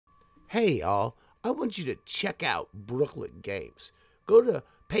Hey, y'all, I want you to check out Brooklet Games. Go to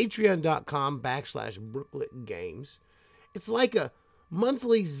patreon.com/Brooklet Games. It's like a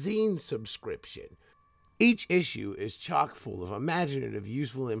monthly zine subscription. Each issue is chock full of imaginative,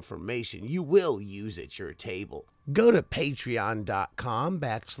 useful information you will use at your table. Go to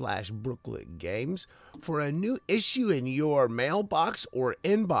patreon.com/Brooklet Games for a new issue in your mailbox or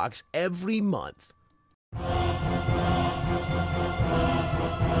inbox every month.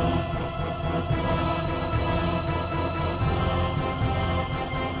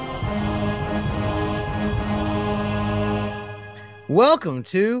 Welcome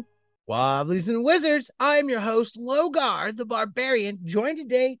to Wobblies and Wizards. I'm your host, Logar the Barbarian, joined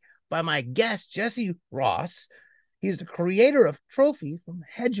today by my guest, Jesse Ross. He's the creator of Trophy from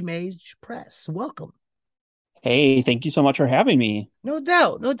Hedgemage Press. Welcome. Hey, thank you so much for having me. No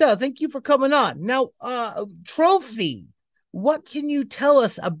doubt, no doubt. Thank you for coming on. Now, Trophy, what can you tell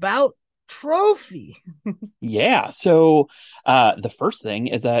us about Trophy? Yeah, so the first thing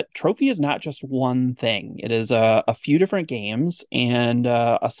is that Trophy is not just one thing. It is a few different games and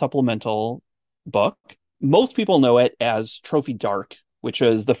a supplemental book. Most people know it as Trophy Dark, which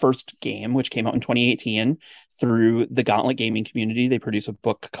is the first game, which came out in 2018 through the Gauntlet gaming community. They produce a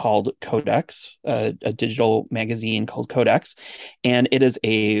book called Codex, a digital magazine called Codex, and it is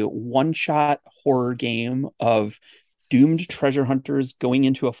a one-shot horror game of doomed treasure hunters going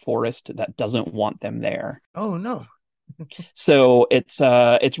into a forest that doesn't want them there. Oh, no. So it's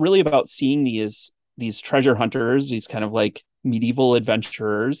really about seeing these treasure hunters, these kind of like medieval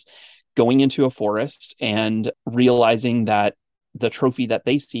adventurers going into a forest and realizing that the trophy that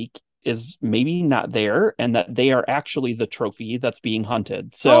they seek is maybe not there and that they are actually the trophy that's being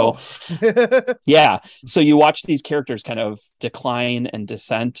hunted. So yeah, so you watch these characters kind of decline and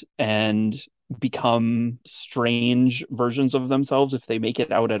descent and become strange versions of themselves if they make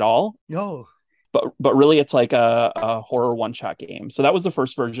it out at all. No. But really it's like a horror one-shot game. So that was the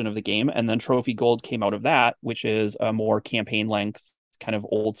first version of the game, and then Trophy Gold came out of that, which is a more campaign length kind of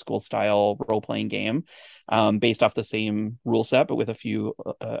old school style role-playing game, based off the same rule set but with a few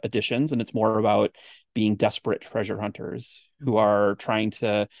additions, and it's more about being desperate treasure hunters who are trying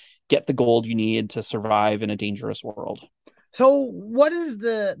to get the gold you need to survive in a dangerous world. So what is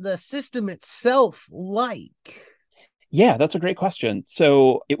the system itself like? Yeah, that's a great question.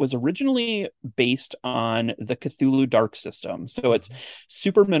 So it was originally based on the Cthulhu Dark system. So it's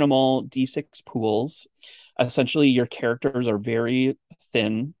super minimal D6 pools. Essentially, your characters are very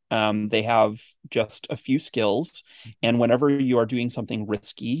thin. They have just a few skills. And whenever you are doing something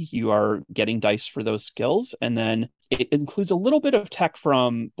risky, you are getting dice for those skills. And then it includes a little bit of tech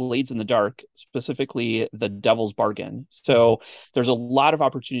from Blades in the Dark, specifically the Devil's Bargain. So there's a lot of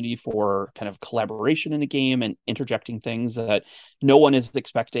opportunity for kind of collaboration in the game and interjecting things that no one is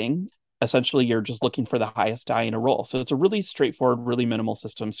expecting. Essentially, you're just looking for the highest die in a roll. So it's a really straightforward, really minimal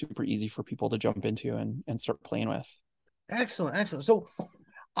system, super easy for people to jump into and start playing with. Excellent, excellent. So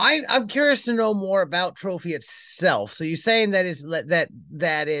I'm curious to know more about Trophy itself. So you're saying that it's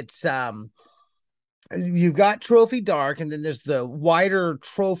you've got Trophy Dark, and then there's the wider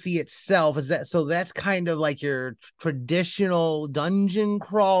Trophy itself. Is that so? That's kind of like your traditional dungeon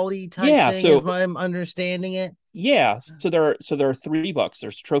crawly type Yeah, thing, if so I'm understanding it. yeah, so there are three books.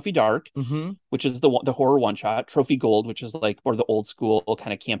 There's Trophy Dark, Mm-hmm. which is the horror one shot, Trophy Gold, which is like or the old school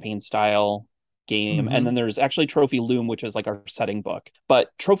kind of campaign style game, and Mm-hmm. then there's actually Trophy Loom, which is like our setting book.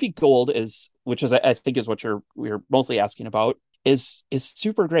 But Trophy Gold is, which is I think is what we're mostly asking about, is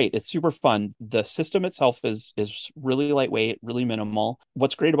super great. It's super fun. The system itself is really lightweight, really minimal.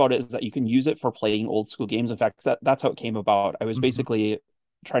 What's great about it is that you can use it for playing old school games. In fact, that's how it came about. I was Mm-hmm. basically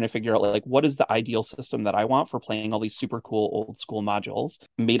trying to figure out like what is the ideal system that I want for playing all these super cool old school modules.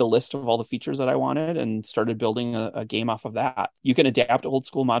 Made a list of all the features that I wanted and started building a game off of that. You can adapt old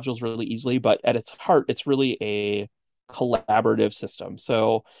school modules really easily, but at its heart, it's really a collaborative system.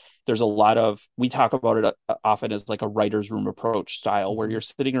 So there's a lot of, we talk about it often as like a writer's room approach style where you're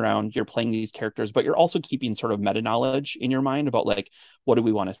sitting around, you're playing these characters, but you're also keeping sort of meta knowledge in your mind about like what do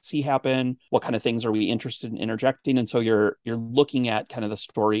we want to see happen, what kind of things are we interested in interjecting, and so you're looking at kind of the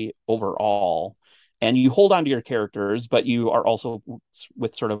story overall, and you hold on to your characters, but you are also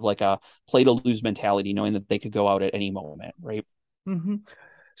with sort of like a play to lose mentality, knowing that they could go out at any moment, right? Mm-hmm.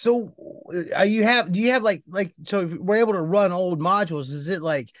 So do you have so if we're able to run old modules, is it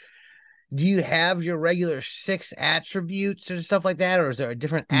like do you have your regular six attributes or stuff like that, or is there a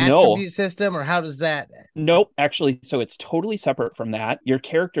different No, attribute system, or how does that? nope, actually, so it's totally separate from that. Your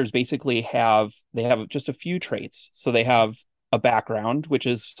characters basically have just a few traits. So they have a background, which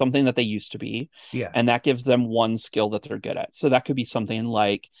is something that they used to be, Yeah. and that gives them one skill that they're good at. So that could be something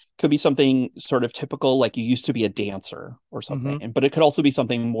like, could be something sort of typical, like you used to be a dancer or something, Mm-hmm. but it could also be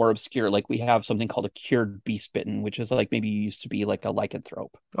something more obscure, like we have something called a cured beast bitten, which is like maybe you used to be like a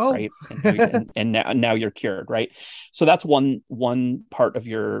lycanthrope, Oh. right? And now you're cured, right? So that's one part of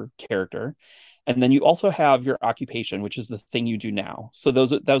your character. And then you also have your occupation, which is the thing you do now. So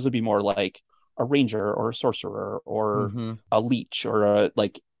those would be more like a ranger or a sorcerer or Mm-hmm. a leech or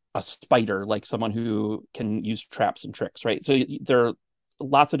a spider, like someone who can use traps and tricks, right? So there are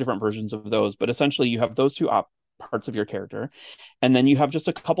lots of different versions of those, but essentially you have those two parts of your character, and then you have just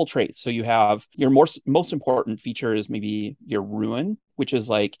a couple traits. So you have your most important feature is maybe your ruin, which is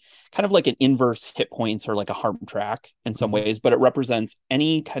like kind of like an inverse hit points or like a harm track in some Mm-hmm. ways, but it represents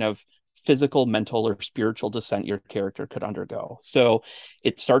any kind of physical, mental, or spiritual descent your character could undergo. So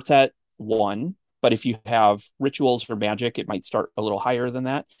it starts at one, but if you have rituals or magic, it might start a little higher than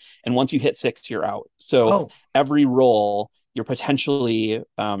that. And once you hit six, you're out. So Oh, every roll, you're potentially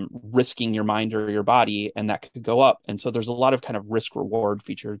risking your mind or your body, and that could go up. And so there's a lot of kind of risk reward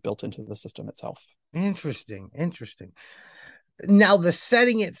features built into the system itself. interesting. Interesting. Now the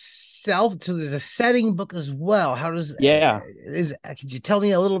setting itself, so there's a setting book as well. How does Yeah. is could you tell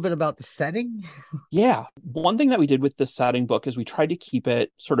me a little bit about the setting? Yeah. One thing that we did with the setting book is we tried to keep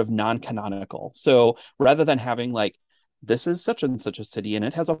it sort of non-canonical. So rather than having like, this is such and such a city and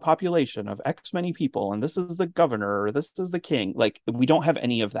it has a population of X many people, and this is the governor, or this is the king, like we don't have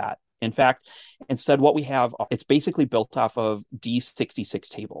any of that. In fact, instead, what we have, it's basically built off of D66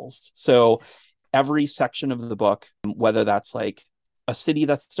 tables. So every section of the book, whether that's like a city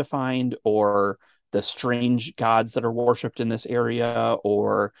that's defined or the strange gods that are worshipped in this area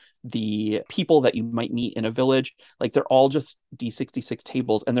or the people that you might meet in a village, like they're all just D66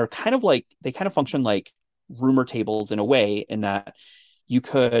 tables, and they're kind of like, they kind of function like rumor tables in a way, in that you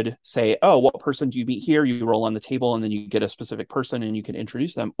could say, oh, what person do you meet here? You roll on the table and then you get a specific person and you can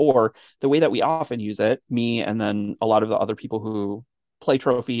introduce them. Or the way that we often use it, me and then a lot of the other people who play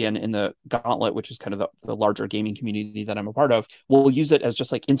Trophy and in the Gauntlet, which is kind of the larger gaming community that I'm a part of, will use it as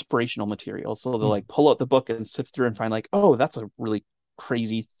just like inspirational material. So they'll like pull out the book and sift through and find like, oh, that's a really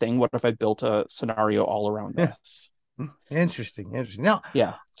crazy thing. What if I built a scenario all around this? Interesting, interesting. Now,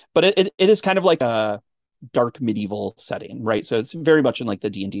 Yeah. But it is kind of like a dark medieval setting, right? So it's very much in like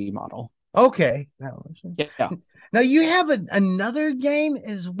the D&D model. okay. Yeah. Now you have another game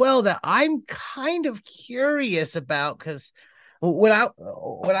as well that I'm kind of curious about because when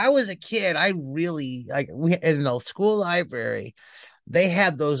I was a kid, I really like we in the school library. They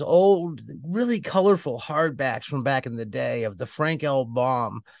had those old, really colorful hardbacks from back in the day of the Frank L.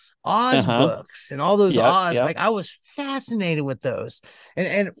 Baum Oz Uh-huh. books and all those Yep. Oz. Yep. Like I was fascinated with those.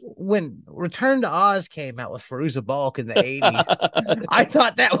 And when Return to Oz came out with Fairuza Balk in the 80s, I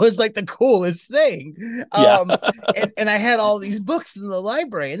thought that was like the coolest thing. Yeah. And I had all these books in the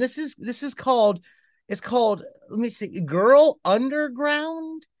library, and this is called it's called let me see, Girl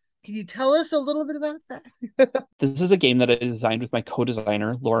Underground. Can you tell us a little bit about that? This is a game that I designed with my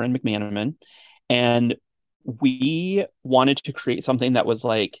co-designer, Lauren McManaman. And we wanted to create something that was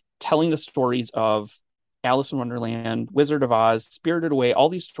like telling the stories of Alice in Wonderland, Wizard of Oz, Spirited Away, all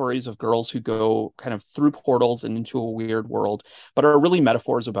these stories of girls who go kind of through portals and into a weird world, but are really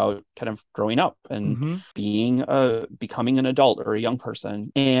metaphors about kind of growing up and Mm-hmm. becoming an adult or a young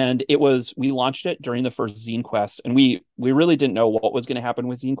person. And we launched it during the first Zine Quest, and we really didn't know what was going to happen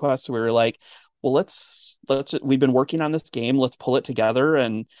with Zine Quest. So we were like, well, let's we've been working on this game, let's pull it together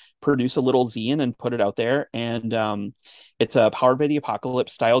and produce a little zine and put it out there. And it's a Powered by the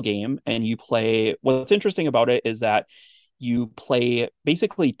Apocalypse style game, and you play, what's interesting about it is that you play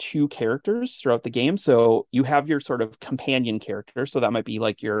basically two characters throughout the game. So you have your sort of companion character, so that might be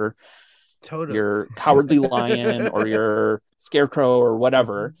like Totally. your cowardly lion or your scarecrow or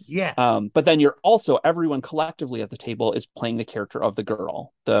whatever. Yeah. But then you're also, everyone collectively at the table is playing the character of the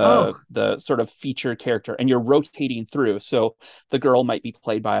girl, the Oh, the sort of feature character, and you're rotating through. So the girl might be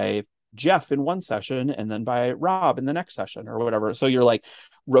played by Jeff in one session and then by Rob in the next session or whatever. So you're like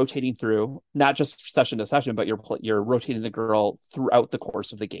rotating through, not just session to session, but you're rotating the girl throughout the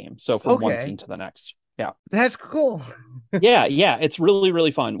course of the game. So from one okay. scene to the next. Yeah. That's cool. Yeah, it's really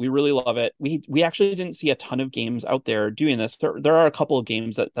really fun. We really love it. We actually didn't see a ton of games out there doing this. There are a couple of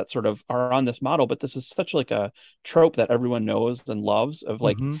games that sort of are on this model, but this is such like a trope that everyone knows and loves, of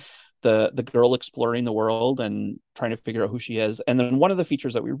like Mm-hmm. the girl exploring the world and trying to figure out who she is. And then one of the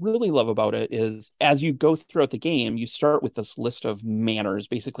features that we really love about it is, as you go throughout the game, you start with this list of manners,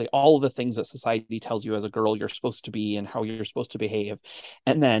 basically all of the things that society tells you as a girl you're supposed to be and how you're supposed to behave.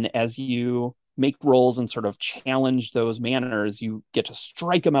 And then as you make rolls and sort of challenge those manners, you get to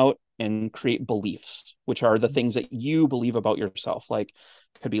strike them out and create beliefs, which are the things that you believe about yourself. Like,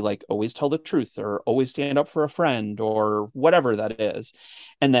 could be like always tell the truth or always stand up for a friend or whatever that is.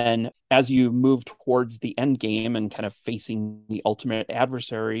 And then as you move towards the end game and kind of facing the ultimate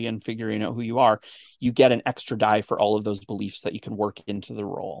adversary and figuring out who you are, you get an extra die for all of those beliefs that you can work into the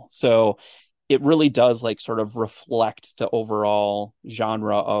roll. So it really does like sort of reflect the overall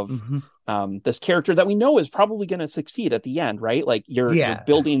genre of this character that we know is probably going to succeed at the end, right? Like you're Yeah.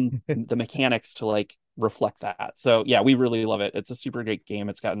 building the mechanics to like reflect that. So yeah, we really love it. It's a super great game.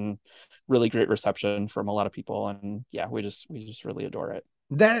 It's gotten really great reception from a lot of people, and yeah, we just really adore it.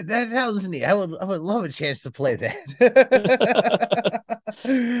 That sounds neat. I would love a chance to play that.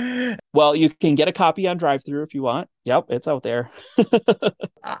 Well, you can get a copy on drive-through if you want. Yep, it's out there.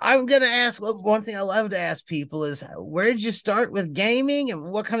 I'm gonna ask one thing I love to ask people is where did you start with gaming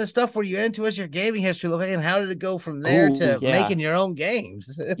and what kind of stuff were you into as your gaming history look like, and how did it go from there Oh, to yeah. making your own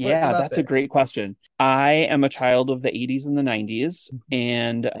games? What's Yeah, about that's a that? great question. I am a child of the 80s and the 90s,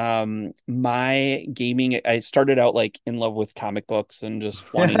 and my gaming, I started out like in love with comic books and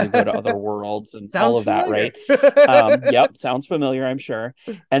just wanting to go to other worlds and all Sounds of that, familiar. right? Yep, sounds familiar, I'm sure.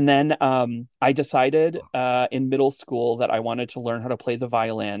 And then I decided in middle school that I wanted to learn how to play the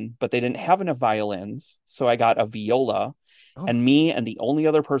violin, but they didn't have enough violins, so I got a viola. Oh. And me and the only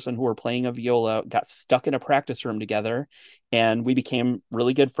other person who were playing a viola got stuck in a practice room together, and we became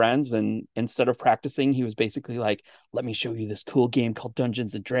really good friends. And instead of practicing, he was basically like, let me show you this cool game called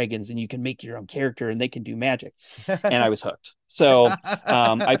Dungeons and Dragons, and you can make your own character and they can do magic. And I was hooked. So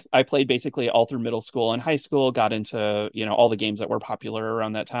I played basically all through middle school and high school, got into, all the games that were popular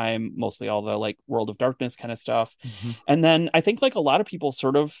around that time, mostly all the like World of Darkness kind of stuff. And then I think like a lot of people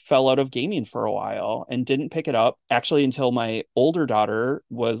sort of fell out of gaming for a while and didn't pick it up actually until my older daughter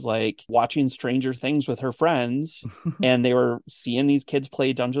was like watching Stranger Things with her friends, and they were seeing these kids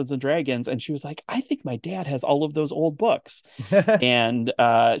play Dungeons and Dragons, and she was like, I think my dad has all of those old books. And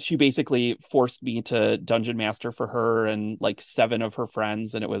she basically forced me to dungeon master for her and like seven of her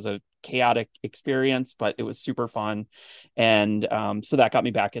friends, and it was a chaotic experience, but it was super fun. And so that got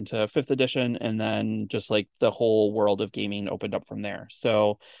me back into fifth edition, and then just like the whole world of gaming opened up from there.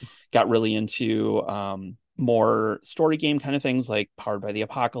 So got really into more story game kind of things like Powered by the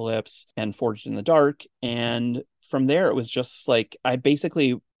Apocalypse and Forged in the Dark. And from there, it was just like I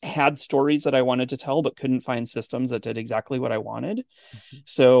basically had stories that I wanted to tell, but couldn't find systems that did exactly what I wanted.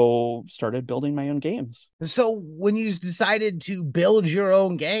 So started building my own games. So when you decided to build your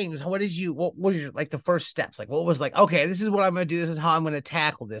own games, what was your like the first steps? Like what was like, okay, this is what I'm gonna do, this is how I'm gonna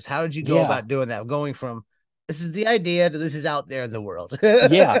tackle this. How did you go Yeah. about doing that? Going from this is the idea to this is out there in the world.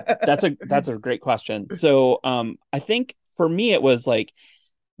 Yeah, that's a great question. So I think for me it was like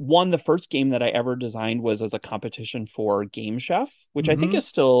the first game that I ever designed was as a competition for Game Chef, which I think Mm-hmm. is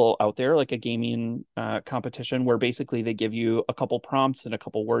still out there, like a gaming competition where basically they give you a couple prompts and a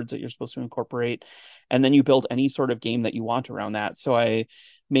couple words that you're supposed to incorporate, and then you build any sort of game that you want around that. So I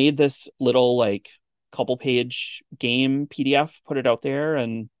made this little like couple page game PDF, put it out there,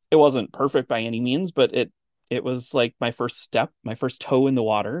 and it wasn't perfect by any means, but it was like my first step, my first toe in the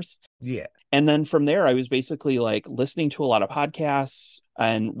waters. Yeah. And then from there, I was basically like listening to a lot of podcasts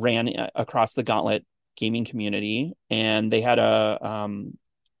and ran across the Gauntlet gaming community. And they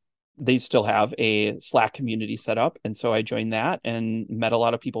still have a Slack community set up. And so I joined that and met a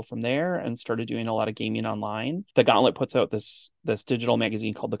lot of people from there and started doing a lot of gaming online. The Gauntlet puts out this digital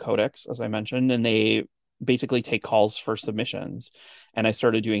magazine called the Codex, as I mentioned, and they basically take calls for submissions. And I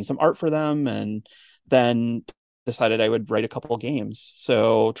started doing some art for them, and then decided I would write a couple of games.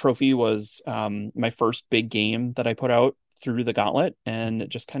 So Trophy was my first big game that I put out through the Gauntlet, and it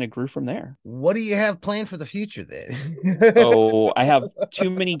just kind of grew from there. What do you have planned for the future then? Oh, I have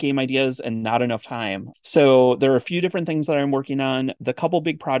too many game ideas and not enough time. So there are a few different things that I'm working on. The couple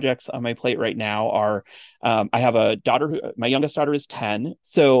big projects on my plate right now are I have a daughter my youngest daughter is 10.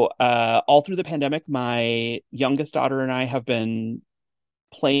 So all through the pandemic, my youngest daughter and I have been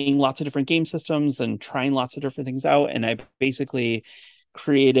playing lots of different game systems and trying lots of different things out. And I basically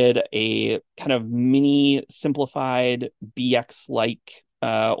created a kind of mini simplified BX like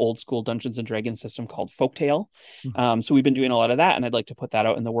old school Dungeons and Dragons system called Folktale. So we've been doing a lot of that, and I'd like to put that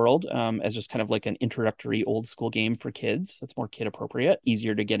out in the world as just kind of like an introductory old school game for kids that's more kid appropriate,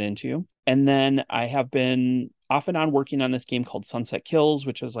 easier to get into. And then I have been off and on working on this game called Sunset Kills,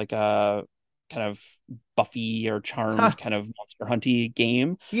 which is like a kind of Buffy or Charmed Huh. kind of monster hunty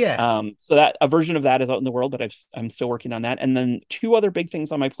game. Yeah. So that a version of that is out in the world, but I'm still working on that. And then two other big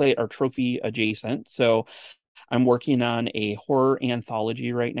things on my plate are trophy adjacent. So I'm working on a horror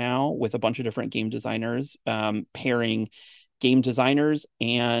anthology right now with a bunch of different game designers, pairing game designers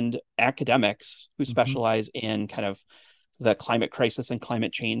and academics who Mhm. specialize in kind of the climate crisis and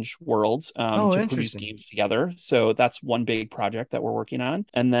climate change worlds, Oh, to produce interesting. games together. So that's one big project that we're working on.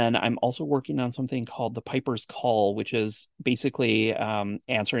 And then I'm also working on something called The Piper's Call, which is basically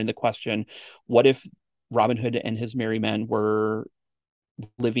answering the question, what if Robin Hood and his merry men were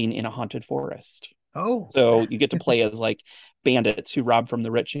living in a haunted forest? Oh, So you get to play as like bandits who rob from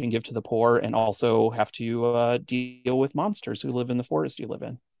the rich and give to the poor, and also have to deal with monsters who live in the forest you live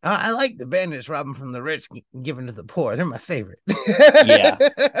in. I like the bandits robbing from the rich, giving to the poor. They're my favorite. Yeah.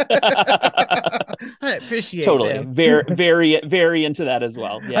 I appreciate Totally. them. Very, very, very into that as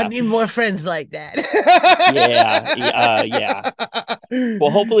well. I Yeah. need more friends like that. Yeah. Yeah.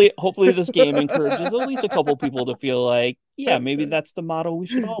 Well, hopefully this game encourages at least a couple people to feel like, yeah, maybe that's the model we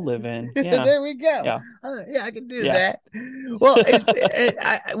should all live in. Yeah. There we go. Yeah. Yeah, I can do Yeah. that. Well,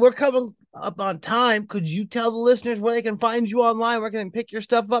 we're coming up on time. Could you tell the listeners where they can find you online? Where can they pick your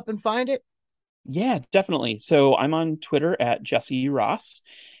stuff up and find it? Yeah, definitely. So I'm on Twitter at Jesse Ross,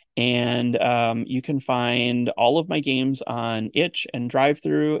 and you can find all of my games on itch and drive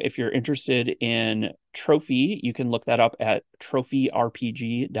through. If you're interested in Trophy, you can look that up at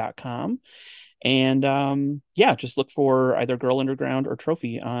trophy.rpg.com. And yeah, just look for either Girl Underground or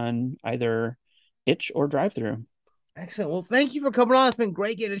Trophy on either itch or drive through. Excellent. Well, thank you for coming on. It's been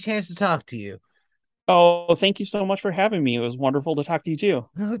great getting a chance to talk to you. Oh, thank you so much for having me. It was wonderful to talk to you too.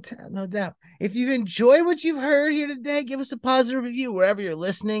 No doubt, no doubt. If you've enjoyed what you've heard here today, give us a positive review wherever you're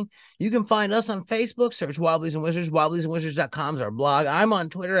listening. You can find us on Facebook, search Wobblies and Wizards. Wobbliesandwizards.com is our blog. I'm on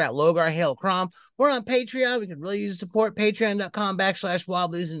Twitter at Logar Hale Crom. We're on Patreon. We could really use support.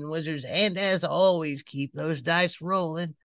 Patreon.com/Wobblies and Wizards. And as always, keep those dice rolling.